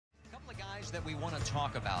that we want to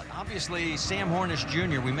talk about. Obviously, Sam Hornish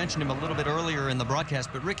Jr., we mentioned him a little bit earlier in the broadcast,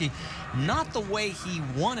 but Ricky, not the way he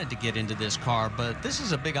wanted to get into this car, but this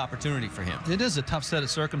is a big opportunity for him. It is a tough set of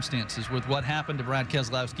circumstances with what happened to Brad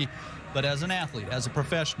Keselowski, but as an athlete, as a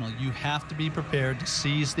professional, you have to be prepared to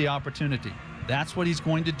seize the opportunity. That's what he's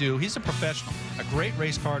going to do. He's a professional, a great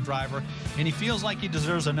race car driver, and he feels like he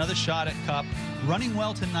deserves another shot at Cup. Running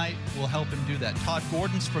well tonight will help him do that. Todd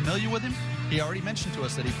Gordon's familiar with him. He already mentioned to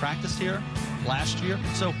us that he practiced here last year.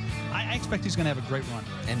 So I expect he's going to have a great run.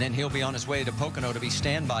 And then he'll be on his way to Pocono to be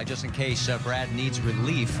standby just in case Brad needs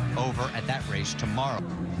relief over at that race tomorrow.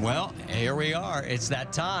 Well, here we are. It's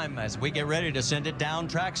that time as we get ready to send it down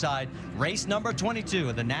trackside. Race number 22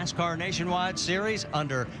 of the NASCAR Nationwide Series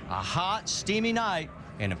under a hot, steamy night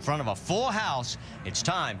and in front of a full house. It's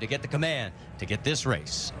time to get the command to get this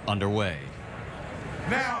race underway.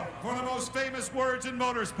 Now, for the most famous words in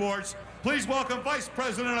motorsports, please welcome Vice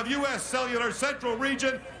President of U.S. Cellular Central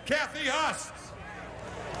Region, Kathy Huss.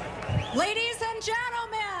 Ladies and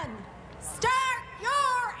gentlemen, start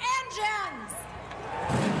your engines.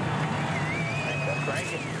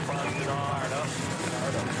 Crank it, plug it hard up.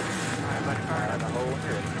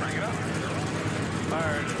 Crank it up.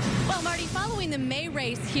 Well, Marty, following the May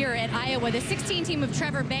race here at Iowa, the 16 team of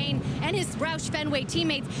Trevor Bayne and his Roush Fenway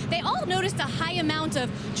teammates, they all noticed a high amount of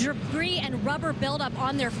debris and rubber buildup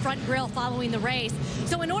on their front grille following the race.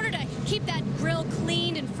 So in order to keep that grille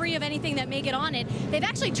cleaned and free of anything that may get on it, they've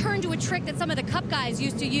actually turned to a trick that some of the Cup guys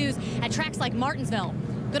used to use at tracks like Martinsville.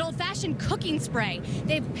 Good old-fashioned cooking spray.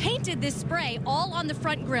 They've painted this spray all on the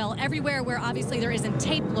front grille, everywhere where obviously there isn't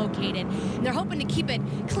tape located. And they're hoping to keep it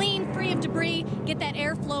clean, free of debris, get that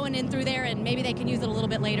air flowing in through there, and maybe they can use it a little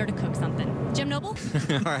bit later to cook something. Jim Noble?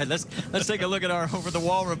 All right, let's take a look at our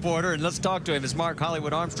over-the-wall reporter, and let's talk to him. It's Mark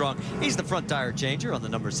Hollywood Armstrong. He's the front tire changer on the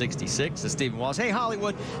number 66. It's Stephen Wallace. Hey,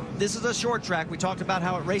 Hollywood, this is a short track. We talked about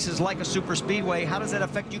how it races like a super speedway. How does that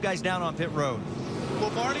affect you guys down on pit road?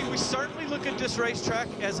 Well, Marty, we certainly look at this racetrack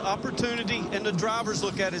as opportunity, and the drivers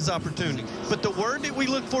look at it as opportunity. But the word that we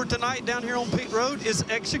look for tonight down here on pit road is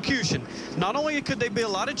execution. Not only could there be a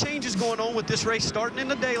lot of changes going on with this race starting in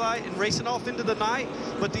the daylight and racing off into the night,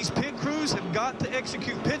 but these pit crews have got to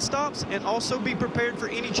execute pit stops and also be prepared for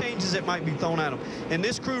any changes that might be thrown at them. And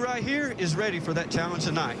this crew right here is ready for that challenge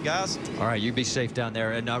tonight, guys. All right, you be safe down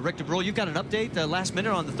there. And Rick DeBrule, you've got an update last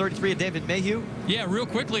minute on the 33 of David Mayhew? Yeah, real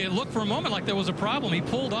quickly, it looked for a moment like there was a problem. He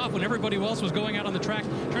pulled off when everybody else was going out on the track.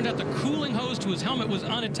 Turned out the cooling hose to his helmet was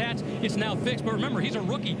unattached. It's now fixed. But remember, he's a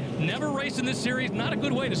rookie. Never raced in this series. Not a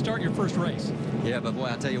good way to start your first race. Yeah, but boy,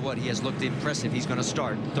 I'll tell you what, he has looked impressive. He's going to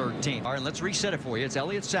start 13th. All right, let's reset it for you. It's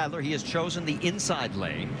Elliott Sadler. He has chosen the inside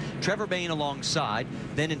lane. Trevor Bayne alongside.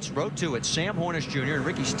 Then it's row 2. It's Sam Hornish Jr. and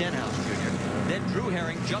Ricky Stenhouse Jr. Then Drew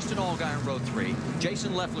Herring, Justin Allgaier in row 3.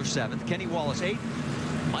 Jason Leffler 7th. Kenny Wallace 8th.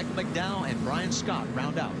 Michael McDowell and Brian Scott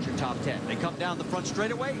round out your top 10. They come down the front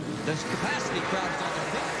straightaway. The capacity crowd is on their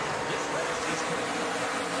feet. This race is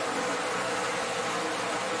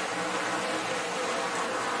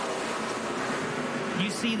You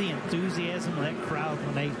see the enthusiasm of that crowd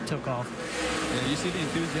when they took off. Yeah, you see the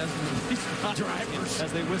enthusiasm of these drivers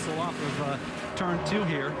as they whistle off of turn 2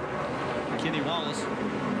 here. Kenny Wallace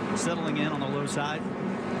settling in on the low side.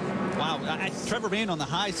 Wow, Trevor Bayne on the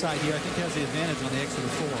high side here, I think has the advantage on the exit of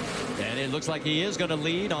 4. And it looks like he is going to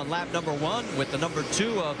lead on lap number 1 with the number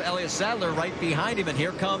 2 of Elliott Sadler right behind him. And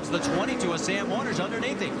here comes the 22 of Sam Hornish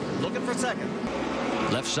underneath him, looking for second.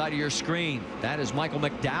 Left side of your screen, that is Michael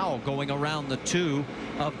McDowell going around the 2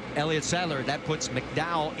 of Elliott Sadler. That puts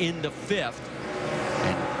McDowell into 5th.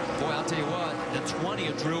 And boy, I'll tell you what, the 20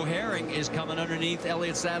 of Drew Herring is coming underneath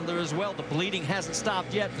Elliott Sadler as well. The bleeding hasn't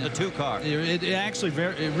stopped yet for the 2 car. It actually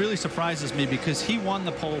it really surprises me because he won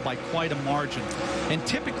the pole by quite a margin. And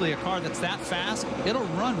typically a car that's that fast, it'll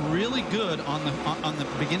run really good on the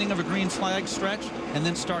beginning of a green flag stretch and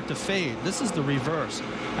then start to fade. This is the reverse.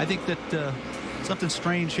 I think that something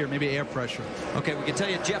strange here, maybe air pressure. Okay, we can tell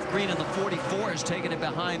you Jeff Green in the 44 is taking it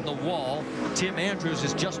behind the wall. Tim Andrews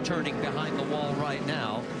is just turning behind the wall right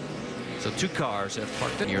now. So 2 cars have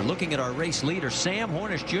parked in. You're looking at our race leader, Sam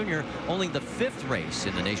Hornish Jr., only the 5th race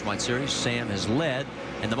in the Nationwide Series. Sam has led,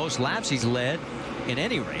 and the most laps he's led in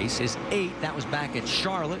any race is 8. That was back at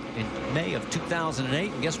Charlotte in May of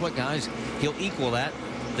 2008. And guess what, guys? He'll equal that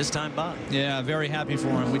this time by. Yeah, very happy for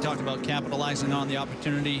him. We talked about capitalizing on the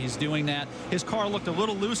opportunity. He's doing that. His car looked a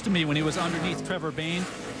little loose to me when he was underneath Trevor Bayne.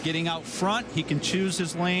 Getting out front, he can choose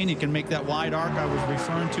his lane. He can make that wide arc I was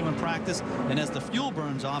referring to in practice. And as the fuel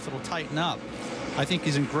burns off, it'll tighten up. I think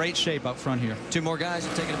he's in great shape up front here. 2 more guys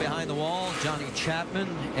are taking it behind the wall. Johnny Chapman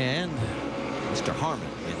and Mr. Harmon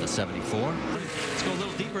in the 74. Let's go a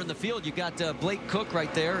little deeper in the field. You got Blake Cook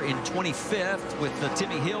right there in 25th with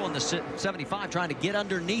Timmy Hill in the 75 trying to get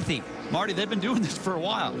underneath him. Marty, they've been doing this for a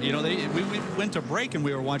while. You know, we went to break and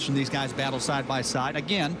we were watching these guys battle side by side.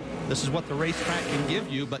 Again, this is what the racetrack can give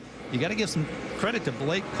you, but you got to give some credit to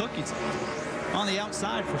Blake Cook. He's on the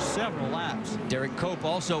outside for several laps. Derek Cope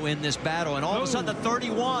also in this battle, and all of a sudden the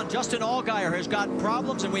 31, Justin Allgaier, has got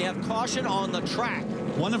problems, and we have caution on the track.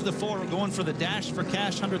 One of the four going for the Dash for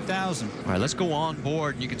Cash 100,000. All right, let's go on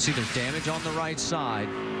board. You can see there's damage on the right side.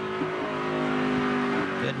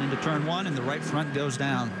 Heading into turn 1, and the right front goes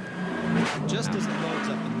down. Just as it loads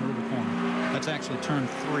up in the middle of the corner. That's actually turn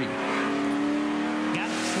 3. Got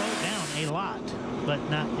to slow down a lot, but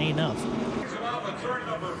not enough.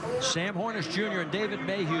 Sam Hornish Jr. and David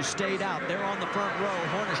Mayhew stayed out. They're on the front row.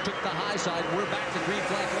 Hornish took the high side. We're back to green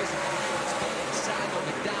flag racing. Saddle,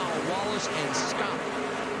 McDowell, Wallace, and Scott.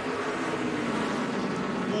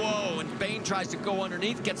 Whoa, and Bain tries to go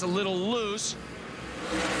underneath, gets a little loose.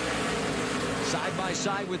 Side by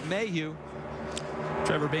side with Mayhew.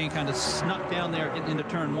 Trevor Bain kind of snuck down there getting into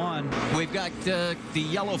turn 1. We've got the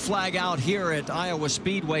yellow flag out here at Iowa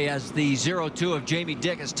Speedway as the 02 of Jamie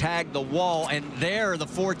Dick has tagged the wall, and there the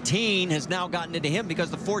 14 has now gotten into him because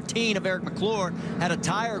the 14 of Eric McClure had a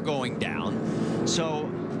tire going down. So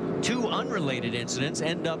two unrelated incidents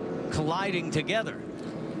end up colliding together.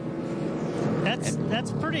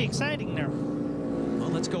 That's pretty exciting there. Well,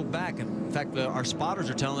 let's go back. In fact, our spotters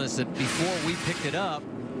are telling us that before we picked it up,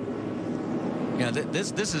 yeah,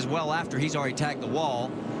 this is well after he's already tagged the wall,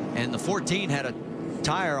 and the 14 had a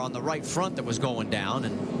tire on the right front that was going down,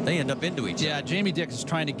 and they end up into each other. Yeah, Jamie Dick is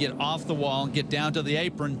trying to get off the wall and get down to the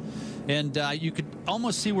apron, and you could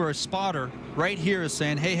almost see where a spotter right here is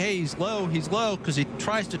saying, hey, he's low, because he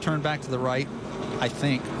tries to turn back to the right, I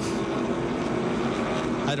think.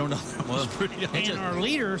 I don't know. Well, and our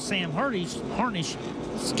leader, Sam Hornish,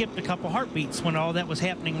 skipped a couple heartbeats when all that was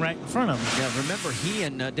happening right in front of him. Yeah, remember, he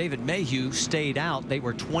and David Mayhew stayed out. They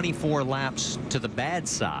were 24 laps to the bad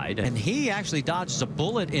side, and he actually dodges a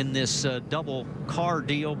bullet in this double car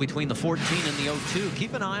deal between the 14 and the 02.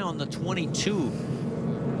 Keep an eye on the 22.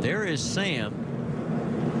 There is Sam,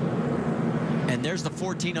 and there's the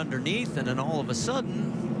 14 underneath, and then all of a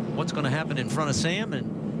sudden, what's going to happen in front of Sam?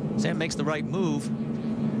 And Sam makes the right move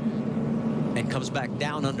and comes back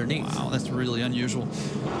down underneath. Wow, that's really unusual.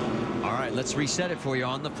 All right, let's reset it for you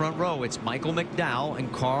on the front row. It's Michael McDowell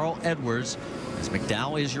and Carl Edwards, as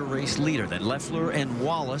McDowell is your race leader. Then Leffler and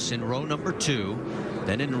Wallace in row number 2.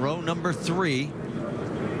 Then in row number 3,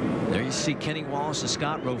 there you see Kenny Wallace and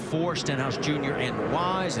Scott. Row 4, Stenhouse Jr. and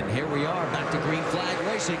Wise. And here we are back to green flag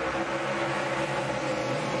racing.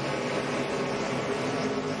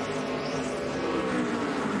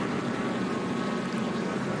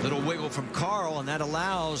 Little wiggle from Carl, and that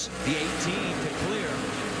allows the 18 to clear.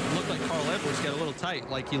 It looked like Carl Edwards got a little tight,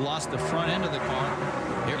 like he lost the front end of the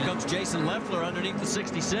car. Here comes Jason Leffler underneath the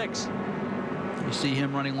 66. You see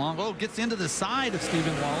him running long. Oh, gets into the side of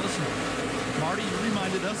Stephen Wallace. And Marty, you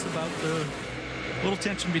reminded us about the little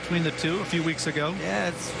tension between the two a few weeks ago.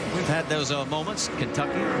 Yeah, we've had those moments.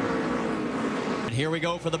 Kentucky. And here we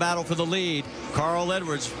go for the battle for the lead. Carl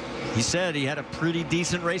Edwards. He said he had a pretty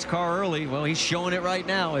decent race car early. Well, he's showing it right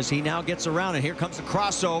now as he now gets around. And here comes the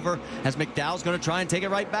crossover as McDowell's going to try and take it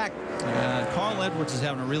right back. Carl Edwards is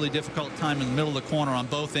having a really difficult time in the middle of the corner on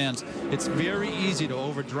both ends. It's very easy to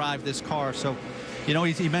overdrive this car. So, you know,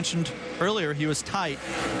 he mentioned earlier he was tight.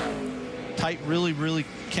 Tight really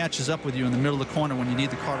catches up with you in the middle of the corner when you need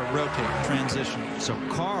the car to rotate, transition. So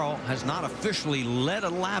Carl has not officially led a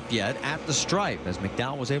lap yet at the stripe as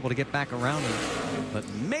McDowell was able to get back around him. But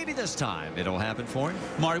maybe this time it'll happen for him.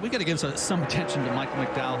 Marty, we got to give some attention to Michael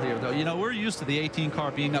McDowell here, though. You know, we're used to the 18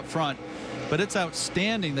 car being up front, but it's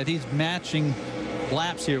outstanding that he's matching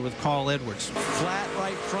laps here with Carl Edwards. Flat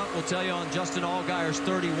right front will tell you on Justin Allgaier's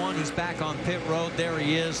 31. He's back on pit road. There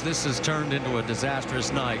he is. This has turned into a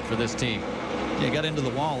disastrous night for this team. Yeah, got into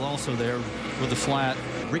the wall also there with the flat.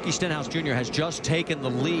 Ricky Stenhouse Jr. has just taken the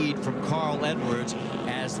lead from Carl Edwards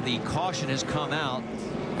as the caution has come out,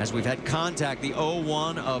 as we've had contact, the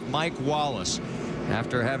 01 of Mike Wallace.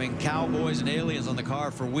 After having cowboys and aliens on the car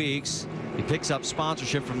for weeks, he picks up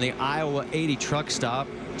sponsorship from the Iowa 80 truck stop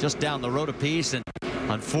just down the road a piece, and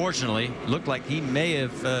unfortunately looked like he may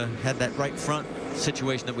have had that right front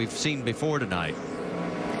situation that we've seen before tonight.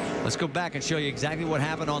 Let's go back and show you exactly what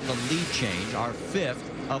happened on the lead change, our 5th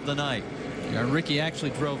of the night. Yeah, Ricky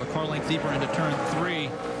actually drove a car length deeper into turn 3,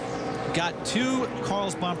 got to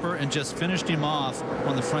Carl's bumper and just finished him off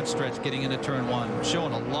on the front stretch getting into turn 1,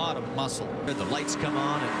 showing a lot of muscle. The lights come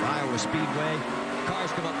on at Iowa Speedway.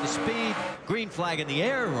 Cars come up to speed. green flag in the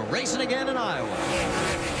air. We're racing again in Iowa.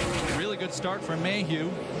 Really good start for Mayhew.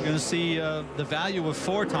 You're going to see the value of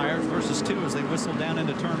 4 tires versus 2 as they whistle down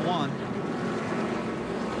into turn 1.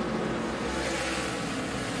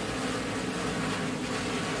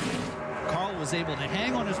 Carl was able to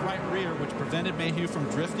hang on his right rear, which prevented Mayhew from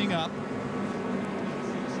drifting up.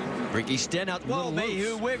 Ricky Stenhouse. Whoa,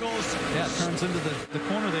 Mayhew wiggles. Yeah, turns into the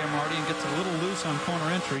corner there, Marty, and gets a little loose on corner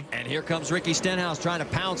entry. And here comes Ricky Stenhouse trying to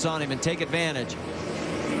pounce on him and take advantage.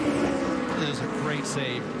 It is a great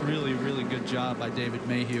save. Really, really good job by David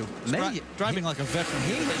Mayhew. Driving like a veteran.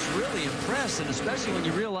 He is really impressed, and especially when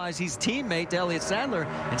you realize he's teammate to Elliott Sadler,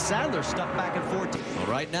 and Sadler stuck back and forth. Well,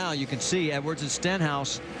 right now you can see Edwards and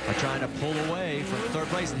Stenhouse are trying to pull away from third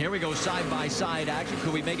place. And here we go, side-by-side action.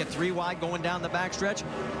 Could we make it 3 wide going down the backstretch?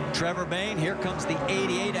 Trevor Bayne, here comes the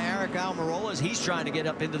 88 of Eric Almirola as he's trying to get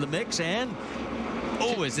up into the mix, and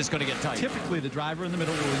oh, is this going to get tight? Typically, the driver in the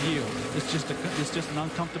middle will yield. It's just an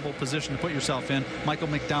uncomfortable position to put yourself in. Michael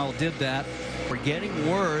McDowell did that. We're getting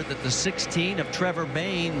word that the 16 of Trevor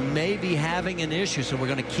Bayne may be having an issue, so we're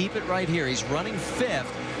going to keep it right here. He's running 5th.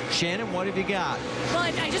 Shannon, what have you got? Well,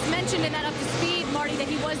 I just mentioned in that up to speed, Marty, that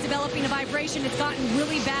he was developing a vibration. It's gotten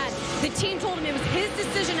really bad. The team told him it was his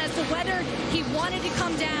decision as to whether he wanted to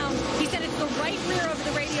come down. He said it's the right rear over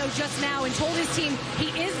the radio just now and told his team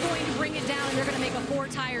he is going to bring it down and they're going to make a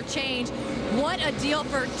 4-tire change. What a deal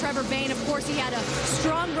for Trevor Bayne. Of course, he had a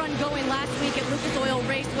strong run going last week at Lucas Oil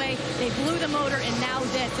Raceway. They blew the motor and now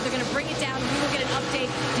this. So they're going to bring it down and we will get an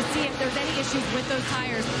update to see if there's any issues with those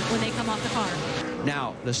tires when they come off the car.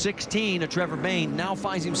 Now, the 16 of Trevor Bayne now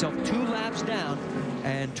finds himself 2 laps down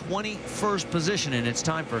and 21st position, and it's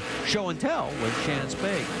time for show and tell with Shannon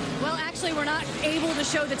Spade. Well, actually, we're not able to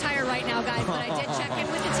show the tire right now, guys, but I did check in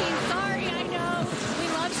with the team. Sorry, I know. We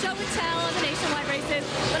love show and tell on the nationwide races,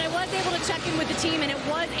 but I was able to check in with the team, and it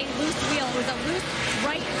was a loose wheel. It was a loose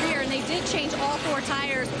right rear, and they did change all 4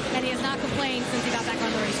 tires, and he has not complained since he got back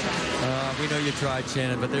on the racetrack. We know you tried,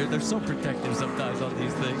 Shannon, but they're so protective sometimes on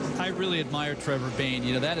these things. I really admire Trevor Bayne.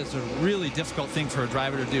 You know, that is a really difficult thing for a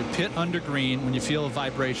driver to do. Pit under green when you feel a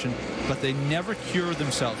vibration, but they never cure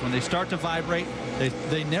themselves. When they start to vibrate,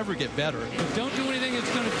 they never get better. But don't do anything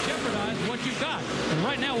that's going to jeopardize what you've got. And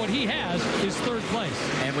right now what he has is 3rd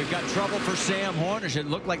place. And we've got trouble for Sam Hornish. It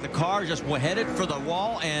looked like the car just headed for the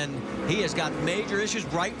wall, and he has got major issues.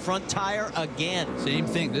 Right front tire again. Same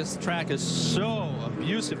thing. This track is so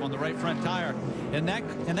abusive on the right front tire, and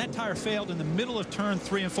that tire failed in the middle of turn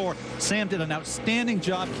 3 and 4. Sam did an outstanding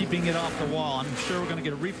job keeping it off the wall. I'm sure we're going to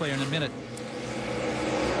get a replay in a minute.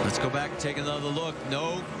 Let's go back and take another look.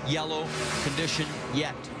 No yellow condition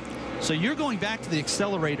yet. So you're going back to the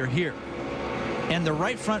accelerator here, and the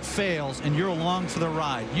right front fails, and you're along for the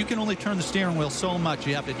ride. You can only turn the steering wheel so much.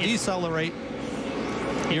 You have to decelerate.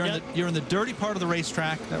 You're in the dirty part of the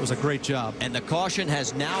racetrack. That was a great job. And the caution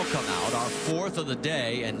has now come out, our 4th of the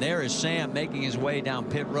day, and there is Sam making his way down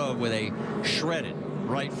pit road with a shredded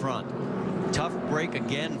right front. Tough break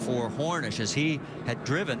again for Hornish as he had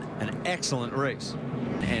driven an excellent race.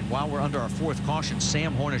 And while we're under our 4th caution,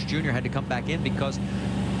 Sam Hornish Jr. had to come back in because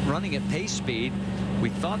running at pace speed, we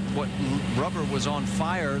thought what rubber was on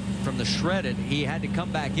fire from the shredded. He had to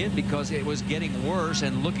come back in because it was getting worse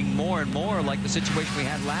and looking more and more like the situation we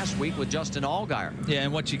had last week with Justin Allgaier. Yeah,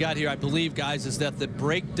 and what you got here, I believe, guys, is that the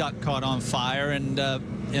brake duct caught on fire, and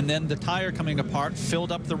then the tire coming apart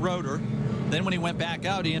filled up the rotor. Then when he went back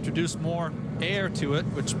out, he introduced more air to it,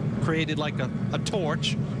 which created like a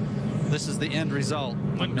torch. This is the end result.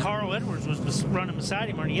 When Carl Edwards was running beside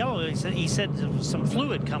him on yellow, he said there was some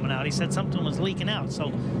fluid coming out. He said something was leaking out. So,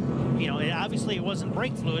 you know, obviously it wasn't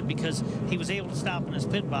brake fluid because he was able to stop in his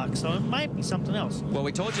pit box. So it might be something else. Well,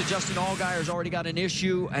 we told you Justin Allgaier's already got an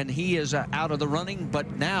issue, and he is out of the running.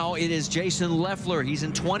 But now it is Jason Leffler. He's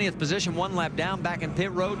in 20th position, 1 lap down, back in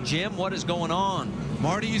pit road. Jim, what is going on?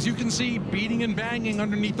 Marty, as you can see, beating and banging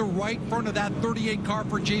underneath the right front of that 38 car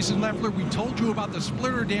for Jason Leffler. We told you about the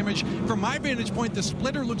splitter damage. From my vantage point, the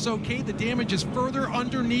splitter looks okay. The damage is further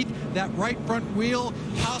underneath that right front wheel,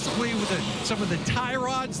 possibly with some of the tie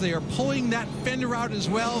rods. They are pulling that fender out as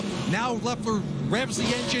well. Now Leffler revs the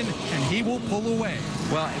engine, and he will pull away.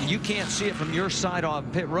 Well, you can't see it from your side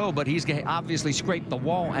on pit road, but he's obviously scraped the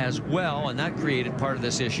wall as well, and that created part of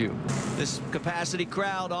this issue. This capacity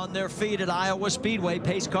crowd on their feet at Iowa Speedway.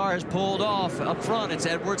 Pace car has pulled off. Up front, it's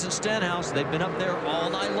Edwards and Stenhouse. They've been up there all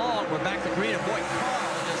night long. We're back to green, and boy,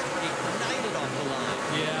 Carl just ignited off the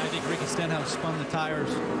line. Yeah, I think Ricky Stenhouse spun the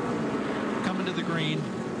tires coming to the green.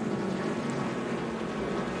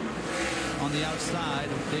 On the outside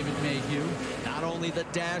of David Mayhew. Not only the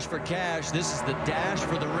dash for cash, this is the dash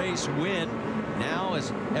for the race win. now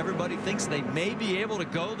as everybody thinks they may be able to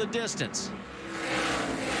go the distance.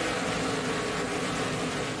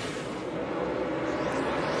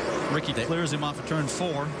 Ricky clears him off of turn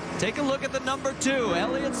 4. Take a look at the number 2,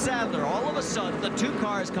 Elliott Sadler. All of a sudden, the 2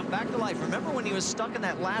 cars come back to life. Remember when he was stuck in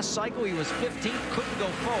that last cycle? He was 15th, couldn't go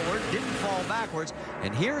forward, didn't fall backwards.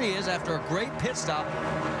 And here he is after a great pit stop,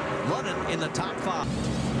 running in the top 5.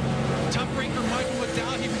 Top ranker Michael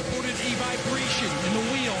McDowell, he reported a vibration in the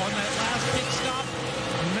wheel on that last pit stop.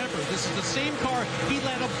 Remember, this is the same car he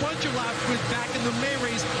led a bunch of laps with back in the May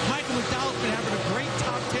race. Michael McDowell's been having a great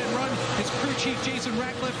top 10 run. His crew chief Jason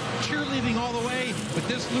Ratcliffe cheerleading all the way. But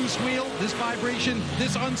this loose wheel, this vibration,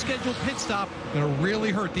 this unscheduled pit stop going to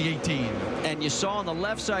really hurt the 18. And you saw on the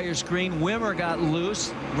left side of your screen, Wimmer got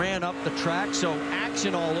loose, ran up the track, so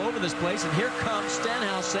action all over this place. And here comes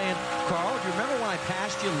Stenhouse saying, Carl, do you remember when I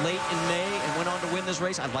passed you late in May and went on to win this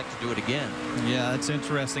race? I'd like to do it again. Yeah, that's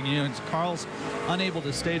interesting. You know, Carl's unable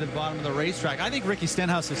to stay to the bottom of the racetrack. I think Ricky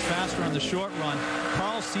Stenhouse is faster on the short run.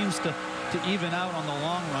 Carl seems to even out on the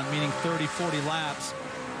long run, meaning 30, 40 laps.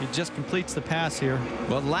 He just completes the pass here.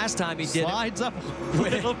 Well, last time he did slides up a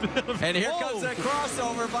little bit. And here comes that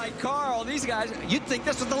crossover by Carl. These guys, you'd think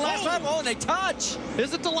this was the last lap. Oh, and they touch.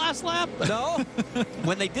 Is it the last lap? No.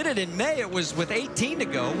 When they did it in May, it was with 18 to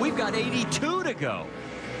go. We've got 82 to go.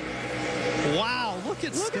 Wow, look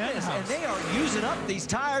at Stenhouse. And they are using up these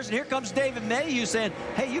tires. And here comes David Mayhew saying,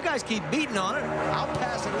 hey, you guys keep beating on it. I'll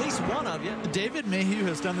pass at least one of you. David Mayhew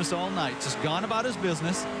has done this all night. Just gone about his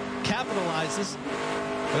business, capitalizes.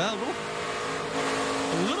 Well,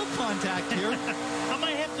 a little contact here. I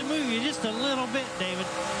might have to move you just a little bit, David,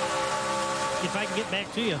 if I can get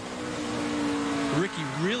back to you. Ricky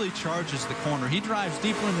really charges the corner. He drives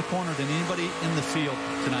deeper in the corner than anybody in the field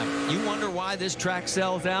tonight. You wonder why this track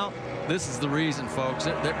sells out? This is the reason, folks,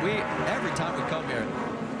 that we, every time we come here,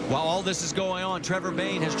 while all this is going on, Trevor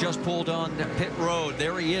Bayne has just pulled on pit road.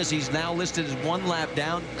 There he is. He's now listed as 1 lap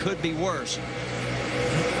down. Could be worse.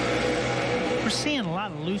 We're seeing a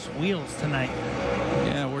lot of loose wheels tonight.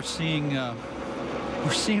 Yeah, we're seeing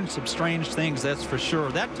some strange things, that's for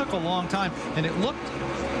sure. That took a long time, and it looked,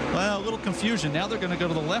 well, a little confusion. Now they're going to go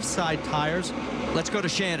to the left side tires. Let's go to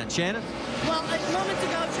Shannon. Shannon? Well, moments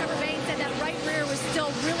ago, Trevor Bayne said that right rear was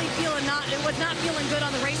still really was not feeling good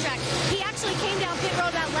on the racetrack. He actually came down pit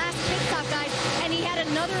road that last pit stop, guys, and he had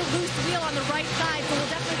another loose wheel on the right side, so we'll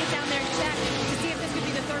definitely get down there and check to see if this could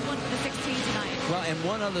be the 3rd one for the 16 tonight. Well, and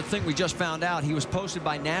one other thing we just found out, he was posted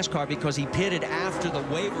by NASCAR because he pitted after the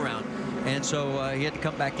wave around. And so he had to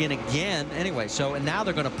come back in again. Anyway, so and now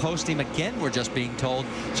they're going to post him again, we're just being told.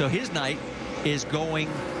 So his night is going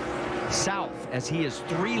south as he is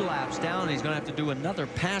 3 laps down. He's going to have to do another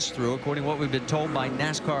pass through, according to what we've been told by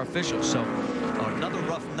NASCAR officials. So another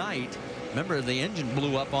rough night. Remember, the engine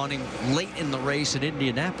blew up on him late in the race at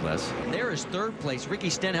Indianapolis. There is 3rd place. Ricky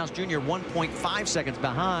Stenhouse Jr. 1.5 seconds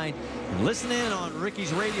behind. And listen in on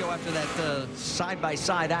Ricky's radio after that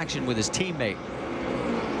side-by-side action with his teammate.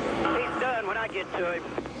 He's done when I get to him.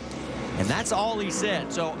 And that's all he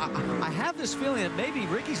said. So I have this feeling that maybe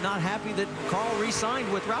Ricky's not happy that Carl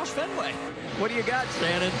re-signed with Roush Fenway. What do you got,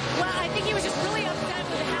 Shannon? Well, I think he was just really upset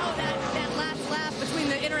with how that last lap between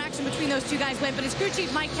the interaction between those 2 guys went. But his crew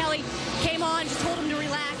chief, Mike Kelly, came on, just told him to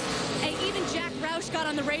relax. And even Jack Roush got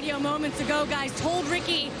on the radio moments ago, guys, told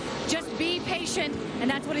Ricky, just be patient, and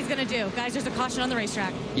that's what he's going to do. Guys, there's a caution on the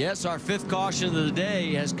racetrack. Yes, our 5th caution of the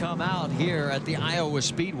day has come out here at the Iowa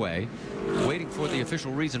Speedway. Waiting for the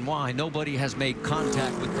official reason why nobody has made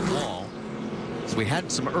contact with the wall. So we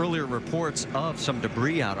had some earlier reports of some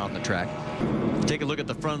debris out on the track. Take a look at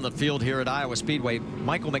the front of the field here at Iowa Speedway.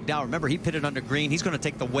 Michael McDowell, remember, he pitted under green. He's going to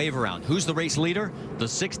take the wave around. Who's the race leader? The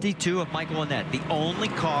 62 of Michael Annett, the only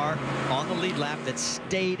car on the lead lap that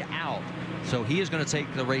stayed out. So he is going to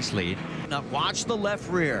take the race lead. Now watch the left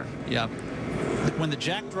rear. Yeah. When the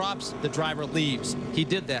jack drops, the driver leaves. He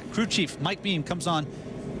did that. Crew chief Mike Beam comes on.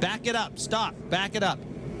 Back it up. Stop. Back it up.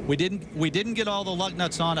 We didn't get all the lug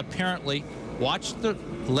nuts on, apparently. Watch the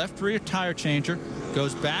left rear tire changer.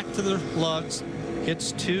 Goes back to the lugs.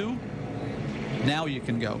 Hits 2. Now you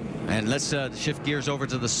can go. And let's shift gears over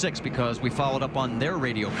to the 6 because we followed up on their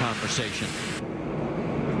radio conversation.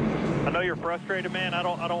 I know you're frustrated, man. I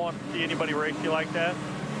don't want to see anybody race you like that.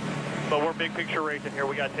 But we're big picture racing here.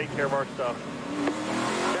 We got to take care of our stuff.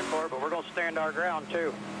 10-4, but we're going to stand our ground,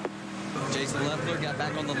 too. Jason Leffler got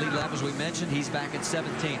back on the lead lap, as we mentioned. He's back at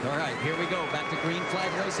 17th. All right, here we go. Back to green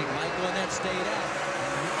flag racing. Michael Annett stayed out.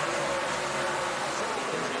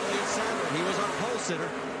 He was our pole sitter,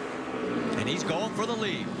 and he's going for the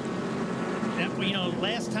lead. You know,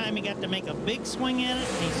 last time he got to make a big swing at it,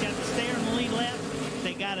 and he's got to stay on the lead lap.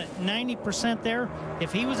 They got it 90% there.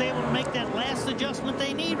 If he was able to make that last adjustment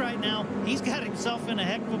they need right now, he's got himself in a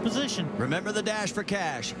heck of a position. Remember the dash for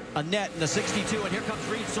cash. Annette in the 62, and here comes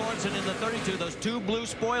Reed Sorensen in the 32. Those two blue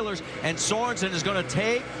spoilers, and Sorensen is going to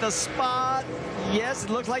take the spot. Yes, it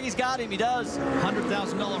looks like he's got him. He does.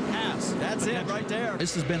 $100,000 pass. That's it right there.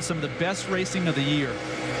 This has been some of the best racing of the year.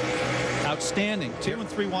 Outstanding. 2 and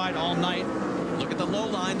 3 wide all night. Look at the low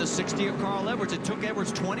line, the 60 of Carl Edwards. It took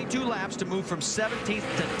Edwards 22 laps to move from 17th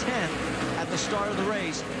to 10th at the start of the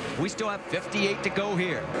race. We still have 58 to go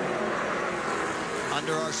here.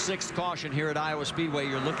 Under our 6th caution here at Iowa Speedway,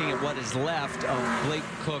 you're looking at what is left of Blake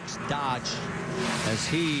Cook's Dodge as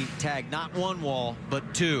he tagged not one wall,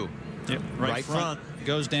 but 2. Yep, right front.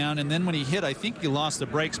 Goes down, and then when he hit, I think he lost the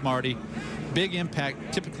brakes, Marty. Big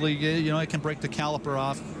impact. Typically, you know, it can break the caliper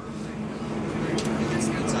off.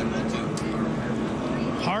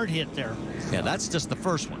 Hard hit there. Yeah, that's just the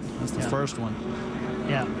first one. That's the first one.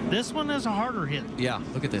 Yeah, this one is a harder hit. Yeah,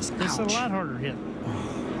 look at this. This is a lot harder hit.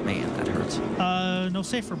 Oh, man, that hurts. No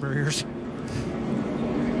safer barriers.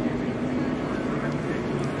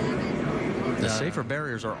 The safer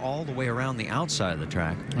barriers are all the way around the outside of the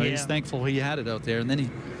track. Well, he's thankful he had it out there, and then he...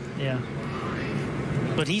 Yeah.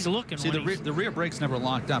 But he's looking. See, the rear brakes never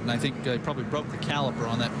locked up, and I think he probably broke the caliper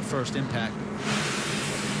on that first impact.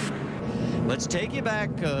 Let's take you back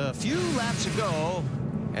a few laps ago,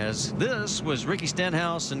 as this was Ricky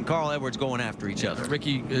Stenhouse and Carl Edwards going after each other.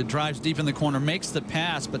 Ricky drives deep in the corner, makes the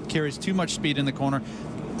pass, but carries too much speed in the corner,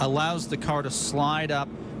 allows the car to slide up.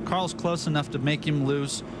 Carl's close enough to make him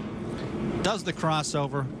loose, does the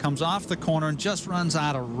crossover, comes off the corner, and just runs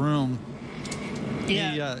out of room.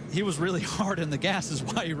 Yeah. He was really hard in the gas is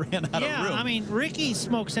why he ran out of room. Yeah, I mean, Ricky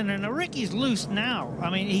smokes in there. Now, Ricky's loose now. I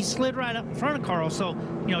mean, he slid right up in front of Carl, so,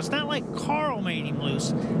 you know, it's not like Carl made him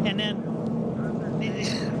loose. And then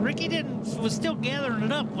Ricky was still gathering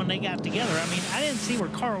it up when they got together. I mean, I didn't see where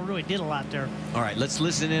Carl really did a lot there. All right, let's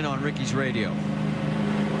listen in on Ricky's radio.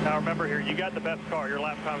 Now remember here, you got the best car. Your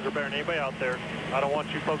lap times are better than anybody out there. I don't want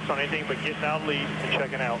you focused on anything but getting out lead and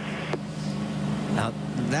checking out. Now,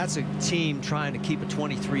 that's a team trying to keep a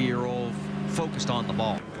 23-year-old focused on the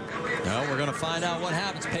ball. Well, we're going to find out what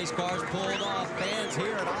happens. Pace cars pulled off. Fans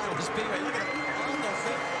here at Iowa Speedway. Look at it. On their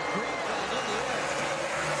feet. Green flag in the air.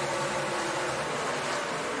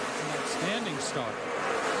 Outstanding start.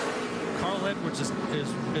 Carl Edwards is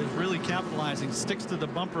really capitalizing. Sticks to the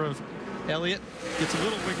bumper of Elliott. Gets a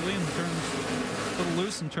little wiggly and turns a little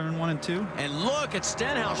loose in turn 1 and 2. And look at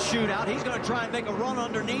Stenhouse shootout. He's going to try and make a run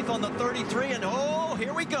underneath on the 33. And oh,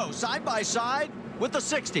 here we go. Side by side with the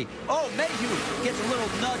 60. Oh, Mayhew gets a little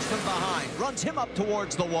nudge from behind. Runs him up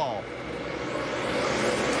towards the wall.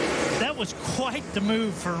 That was quite the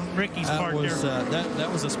move for Ricky's part there.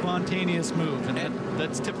 That was a spontaneous move, and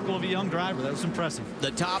that's typical of a young driver. That was impressive.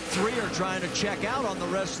 The top 3 are trying to check out on the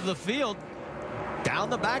rest of the field.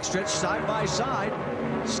 Down the backstretch, side by side.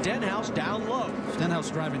 Stenhouse down low.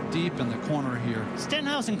 Stenhouse driving deep in the corner here.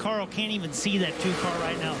 Stenhouse and Carl can't even see that 2 car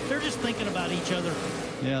right now. They're just thinking about each other.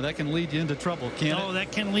 Yeah, that can lead you into trouble, can't it? Oh,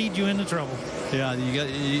 that can lead you into trouble. Yeah,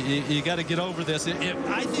 you got to get over this.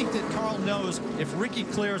 I think that Carl knows if Ricky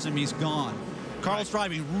clears him, he's gone. Carl's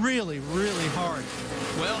driving really, really hard.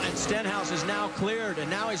 Well, and Stenhouse is now cleared, and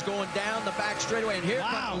now he's going down the back straightaway. And here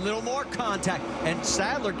comes a little more contact. And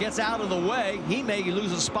Sadler gets out of the way. He may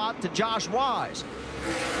lose a spot to Josh Wise.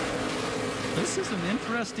 This is an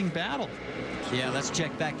interesting battle. Yeah, let's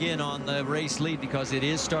check back in on the race lead because it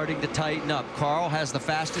is starting to tighten up. Carl has the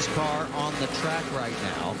fastest car on the track right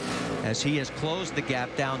now as he has closed the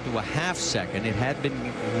gap down to a half second. It had been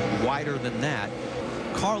wider than that.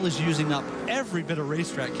 Carl is using up every bit of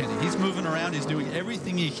racetrack, Kenny. He's moving around. He's doing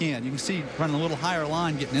everything he can. You can see running a little higher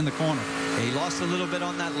line, getting in the corner. He lost a little bit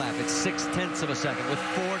on that lap. It's 0.6 of a second with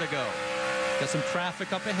 4 to go. Got some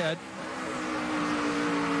traffic up ahead.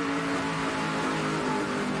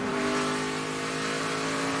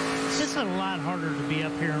 It's a lot harder to be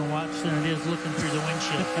up here and watch than it is looking through the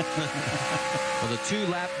windshield. Well, the 2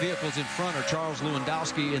 lap vehicles in front are Charles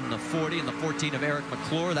Lewandowski in the 40 and the 14 of Eric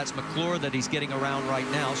McClure. That's McClure that he's getting around right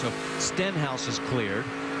now. So Stenhouse is cleared.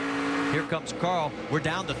 Here comes Carl. We're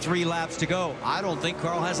down to 3 laps to go. I don't think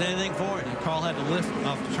Carl has anything for it. And Carl had to lift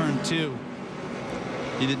off turn 2.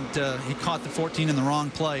 He didn't. He caught the 14 in the wrong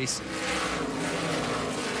place.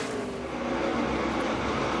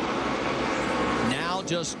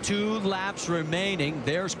 Just 2 laps remaining.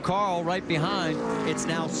 There's Carl right behind. It's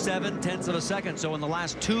now 0.7 of a second. So in the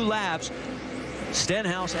last 2 laps,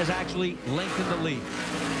 Stenhouse has actually lengthened the lead.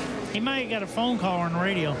 He might have got a phone call on the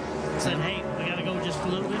radio. said, hey, we got to go just a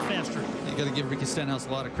little bit faster. You got to give Ricky Stenhouse a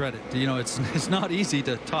lot of credit. You know, it's not easy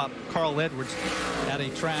to top Carl Edwards at a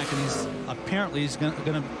track, and he's going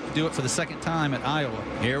to do it for the second time at Iowa.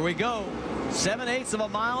 Here we go. 7/8 of a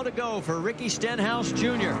mile to go for Ricky Stenhouse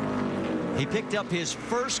Jr. He picked up his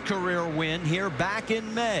first career win here back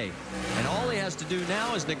in May. And all he has to do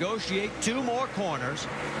now is negotiate 2 more corners,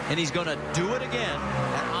 and he's going to do it again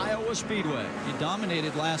at Iowa Speedway. He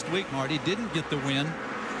dominated last week, Marty. Didn't get the win,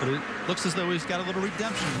 but it looks as though he's got a little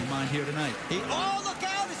redemption in mind here tonight. Oh, look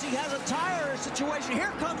out as he has a tire situation.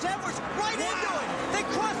 Here comes Edwards right into it. They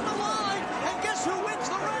cross the line, and guess who wins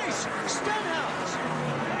the race? Stenhouse.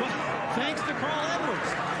 Well, thanks to Carl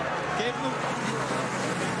Edwards. Gave him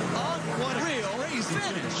Unreal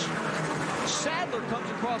finish. Sadler comes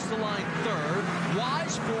across the line 3rd.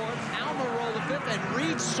 Wise 4th. Almirola 5th. And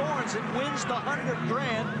Reed Sorensen wins the $100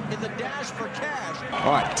 grand in the dash for cash.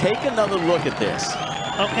 All right, take another look at this.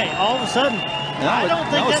 Okay, all of a sudden, I don't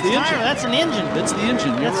think that's the tire. That's an engine. That's the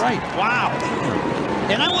engine. You're right. Wow.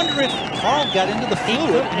 And I wonder if Carl got into the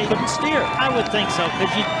fluid and couldn't steer. I would think so,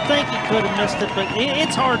 because you'd think he could have missed it, but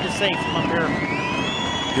it's hard to say from up here.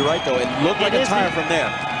 You're right, though. It looked like a tire from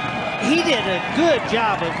there. He did a good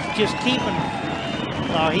job of just keeping.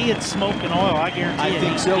 He had smoke and oil, I guarantee I it.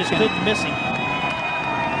 think He so, just couldn't miss him. All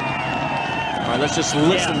right, let's just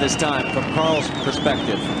listen this time from Carl's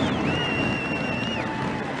perspective.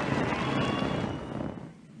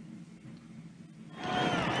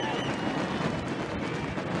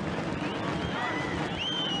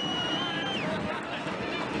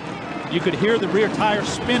 You could hear the rear tire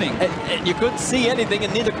spinning. And you couldn't see anything,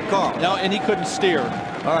 and neither could Carl. No, and he couldn't steer.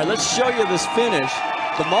 All right, let's show you this finish.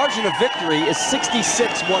 The margin of victory is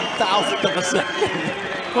 66/1000th of a second.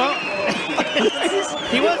 Well,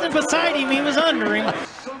 he wasn't beside him, he was under him.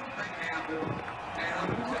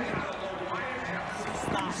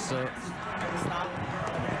 So,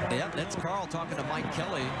 yep, that's Carl talking to Mike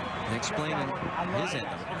Kelly and explaining his end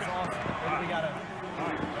of it.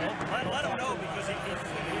 Let him know, because he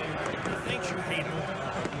thinks you hate him.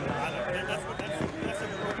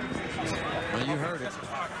 Well, you heard it.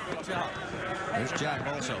 Good job. There's Jack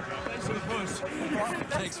also. Thanks for the push.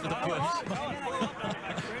 Thanks for the push.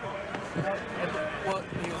 Well,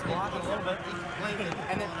 he was blocking a little bit,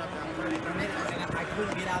 and then I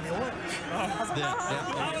couldn't get out of the oil. I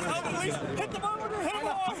was hoping we hit the motor, hit him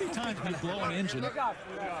off. How many times do you blow an engine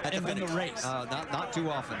and then the race? Not too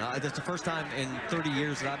often. That's the first time in 30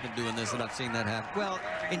 years that I've been doing this that I've seen that happen. Well,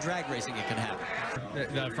 in drag racing it can happen.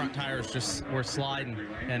 The front tires just were sliding,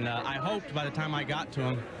 and I hoped by the time I got to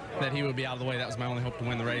him that he would be out of the way. That was my only hope to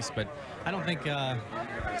win the race, but I don't think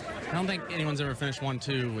anyone's ever finished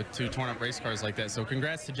 1-2 with 2 torn up race cars like that. So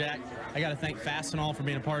congrats to Jack. I got to thank Fastenal for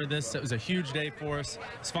being a part of this. It was a huge day for us.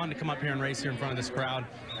 It's fun to come up here and race here in front of this crowd,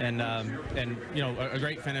 and you know, a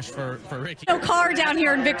great finish for Ricky. No car down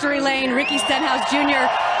here in Victory Lane. Ricky Stenhouse Jr.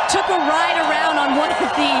 took a ride around on one of the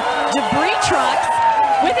debris trucks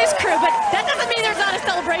with his crew, but that doesn't mean there's not a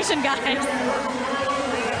celebration, guys.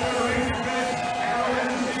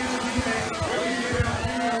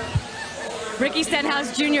 Ricky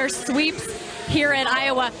Stenhouse Jr. sweeps here at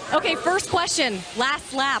Iowa. Okay, first question,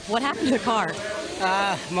 last lap. What happened to the car?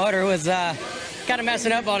 Motor was kind of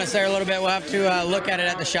messing up on us there a little bit. We'll have to look at it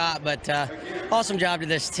at the shop, but awesome job to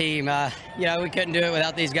this team. You know, we couldn't do it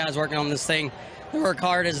without these guys working on this thing. They work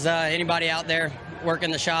hard as anybody out there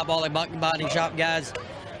working the shop, all the body shop guys,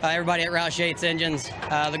 everybody at Roush Yates Engines.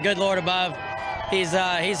 The good Lord above, he's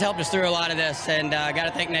helped us through a lot of this, and got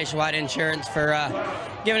to thank Nationwide Insurance for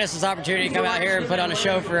giving us this opportunity to come out here and put on a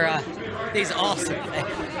show for these awesome things.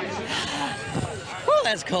 Whew,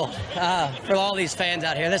 that's cool. For all these fans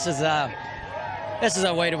out here, this is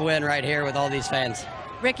a way to win right here with all these fans.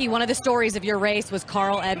 Ricky, one of the stories of your race was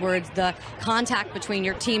Carl Edwards, the contact between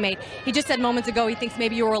your teammate. He just said moments ago he thinks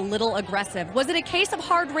maybe you were a little aggressive. Was it a case of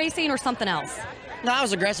hard racing or something else? No, I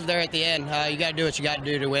was aggressive there at the end. You got to do what you got to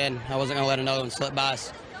do to win. I wasn't going to let another one slip by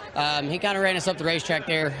us. He kind of ran us up the racetrack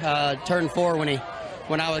there, turn 4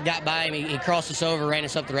 when I got by him. He crossed us over, ran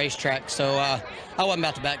us up the racetrack. So I wasn't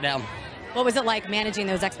about to back down. What was it like managing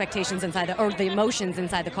those expectations inside the emotions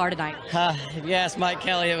inside the car tonight? If you ask Mike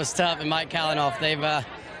Kelly, it was tough, and Mike Kalanoff,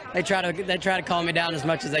 they try to calm me down as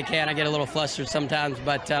much as they can. I get a little flustered sometimes,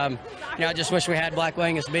 but you know, I just wish we had Black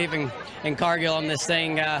Angus beef and Cargill on this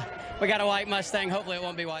thing. We got a white Mustang. Hopefully it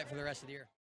won't be white for the rest of the year.